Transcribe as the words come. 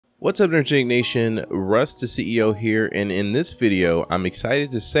What's up, Nerdgenic Nation? Russ, the CEO here, and in this video, I'm excited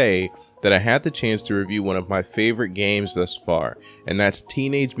to say that I had the chance to review one of my favorite games thus far, and that's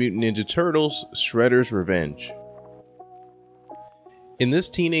Teenage Mutant Ninja Turtles: Shredder's Revenge. In this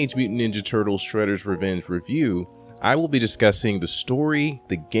Teenage Mutant Ninja Turtles: Shredder's Revenge review, I will be discussing the story,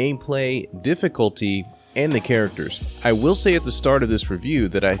 the gameplay, difficulty, and the characters. I will say at the start of this review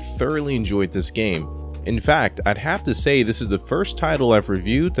that I thoroughly enjoyed this game. In fact, I'd have to say this is the first title I've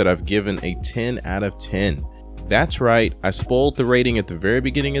reviewed that I've given a 10 out of 10. That's right, I spoiled the rating at the very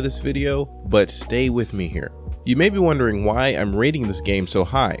beginning of this video, but stay with me here. You may be wondering why I'm rating this game so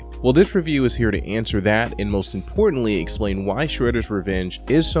high. Well, this review is here to answer that and most importantly explain why Shredder's Revenge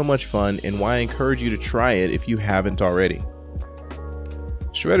is so much fun and why I encourage you to try it if you haven't already.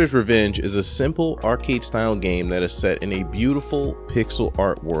 Shredder's Revenge is a simple arcade-style game that is set in a beautiful pixel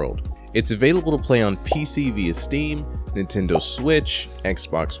art world. It's available to play on PC via Steam, Nintendo Switch,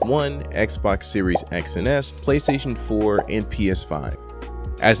 Xbox One, Xbox Series X and S, PlayStation 4, and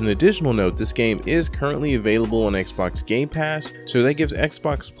PS5. As an additional note, this game is currently available on Xbox Game Pass, so that gives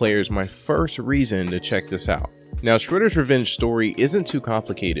Xbox players my first reason to check this out. Now, Shredder's Revenge story isn't too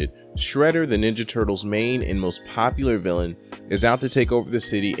complicated. Shredder, the Ninja Turtles' main and most popular villain, is out to take over the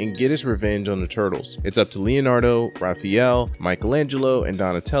city and get his revenge on the Turtles. It's up to Leonardo, Raphael, Michelangelo, and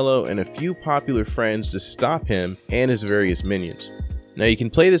Donatello, and a few popular friends to stop him and his various minions. Now, you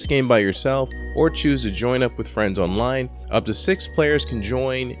can play this game by yourself or choose to join up with friends online. Up to 6 players can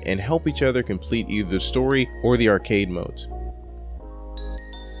join and help each other complete either the story or the arcade modes.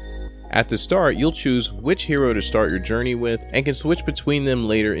 At the start, you'll choose which hero to start your journey with and can switch between them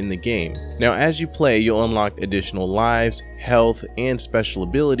later in the game. Now, as you play, you'll unlock additional lives, health, and special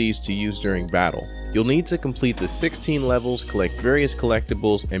abilities to use during battle. You'll need to complete the 16 levels, collect various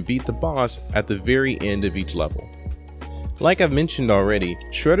collectibles, and beat the boss at the very end of each level. Like I've mentioned already,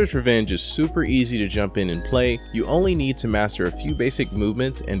 Shredder's Revenge is super easy to jump in and play. You only need to master a few basic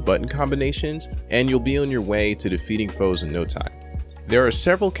movements and button combinations, and you'll be on your way to defeating foes in no time. There are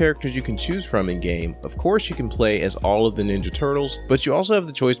several characters you can choose from in-game. Of course, you can play as all of the Ninja Turtles, but you also have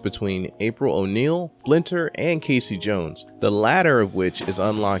the choice between April O'Neil, Splinter, and Casey Jones, the latter of which is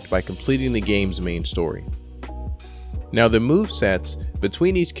unlocked by completing the game's main story. Now, the movesets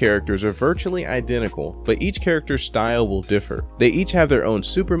between each characters are virtually identical, but each character's style will differ. They each have their own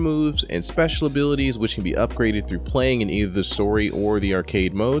super moves and special abilities which can be upgraded through playing in either the story or the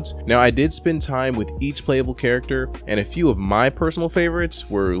arcade modes. Now, I did spend time with each playable character, and a few of my personal favorites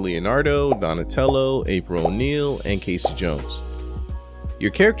were Leonardo, Donatello, April O'Neil, and Casey Jones.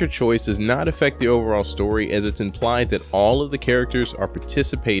 Your character choice does not affect the overall story, as it's implied that all of the characters are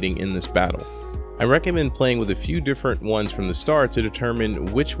participating in this battle. I recommend playing with a few different ones from the start to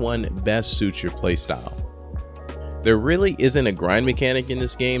determine which one best suits your playstyle. There really isn't a grind mechanic in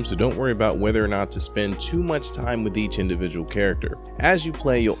this game, so don't worry about whether or not to spend too much time with each individual character. As you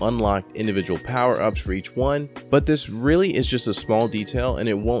play, you'll unlock individual power-ups for each one, but this really is just a small detail and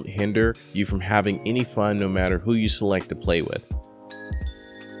it won't hinder you from having any fun no matter who you select to play with.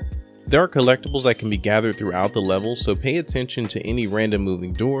 There are collectibles that can be gathered throughout the levels, so pay attention to any random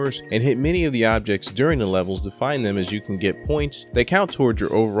moving doors and hit many of the objects during the levels to find them, as you can get points that count towards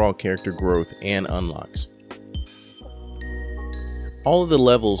your overall character growth and unlocks. All of the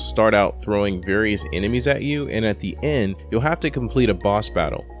levels start out throwing various enemies at you, and at the end, you'll have to complete a boss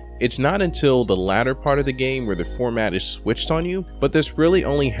battle. It's not until the latter part of the game where the format is switched on you, but this really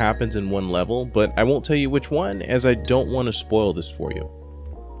only happens in one level, but I won't tell you which one as I don't want to spoil this for you.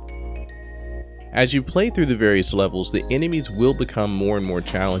 As you play through the various levels, the enemies will become more and more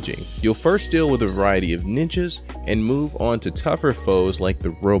challenging. You'll first deal with a variety of ninjas and move on to tougher foes like the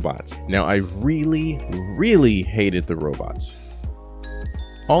robots. Now, I really hated the robots.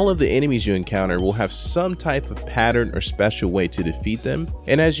 All of the enemies you encounter will have some type of pattern or special way to defeat them,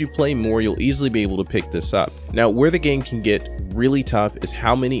 and as you play more, you'll easily be able to pick this up. Now, where the game can get really tough is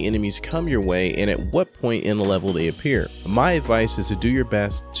how many enemies come your way and at what point in the level they appear. My advice is to do your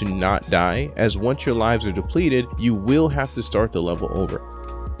best to not die, as once your lives are depleted, you will have to start the level over.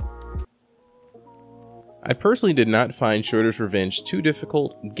 I personally did not find Shredder's Revenge too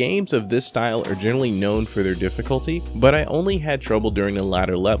difficult. Games of this style are generally known for their difficulty, but I only had trouble during the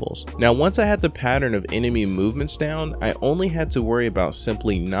latter levels. Now, once I had the pattern of enemy movements down, I only had to worry about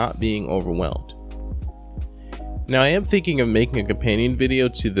simply not being overwhelmed. Now, I am thinking of making a companion video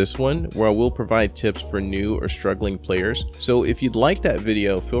to this one where I will provide tips for new or struggling players, so if you'd like that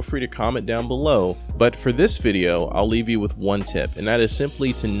video, feel free to comment down below. But for this video, I'll leave you with one tip, and that is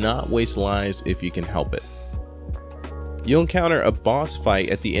simply to not waste lives if you can help it. You'll encounter a boss fight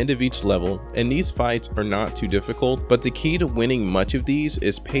at the end of each level, and these fights are not too difficult, but the key to winning much of these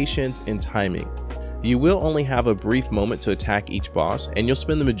is patience and timing. You will only have a brief moment to attack each boss, and you'll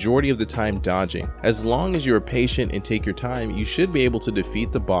spend the majority of the time dodging. As long as you are patient and take your time, you should be able to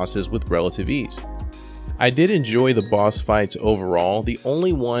defeat the bosses with relative ease. I did enjoy the boss fights overall. The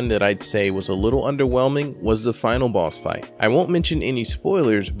only one that I'd say was a little underwhelming was the final boss fight. I won't mention any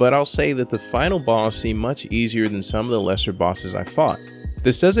spoilers, but I'll say that the final boss seemed much easier than some of the lesser bosses I fought.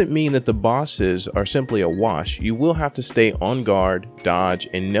 This doesn't mean that the bosses are simply a wash. You will have to stay on guard, dodge,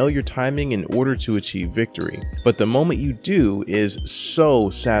 and nail your timing in order to achieve victory. But the moment you do is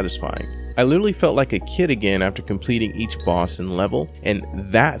so satisfying. I literally felt like a kid again after completing each boss and level, and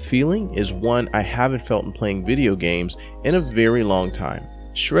that feeling is one I haven't felt in playing video games in a very long time.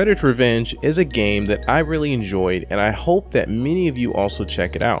 Shredder's Revenge is a game that I really enjoyed, and I hope that many of you also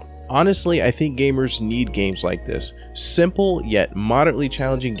check it out. Honestly, I think gamers need games like this. Simple yet moderately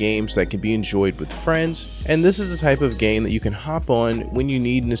challenging games that can be enjoyed with friends, and this is the type of game that you can hop on when you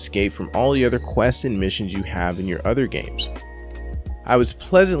need an escape from all the other quests and missions you have in your other games. I was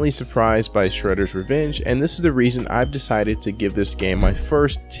pleasantly surprised by Shredder's Revenge, and this is the reason I've decided to give this game my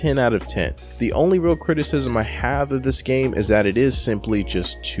first 10 out of 10. The only real criticism I have of this game is that it is simply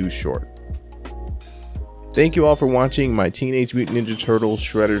just too short. Thank you all for watching my Teenage Mutant Ninja Turtles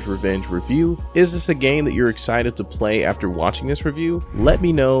Shredder's Revenge review. Is this a game that you're excited to play after watching this review? Let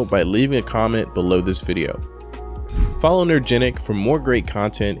me know by leaving a comment below this video. Follow Nerdgenic for more great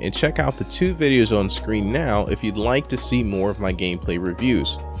content, and check out the 2 videos on screen now if you'd like to see more of my gameplay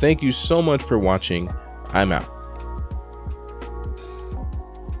reviews. Thank you so much for watching. I'm out.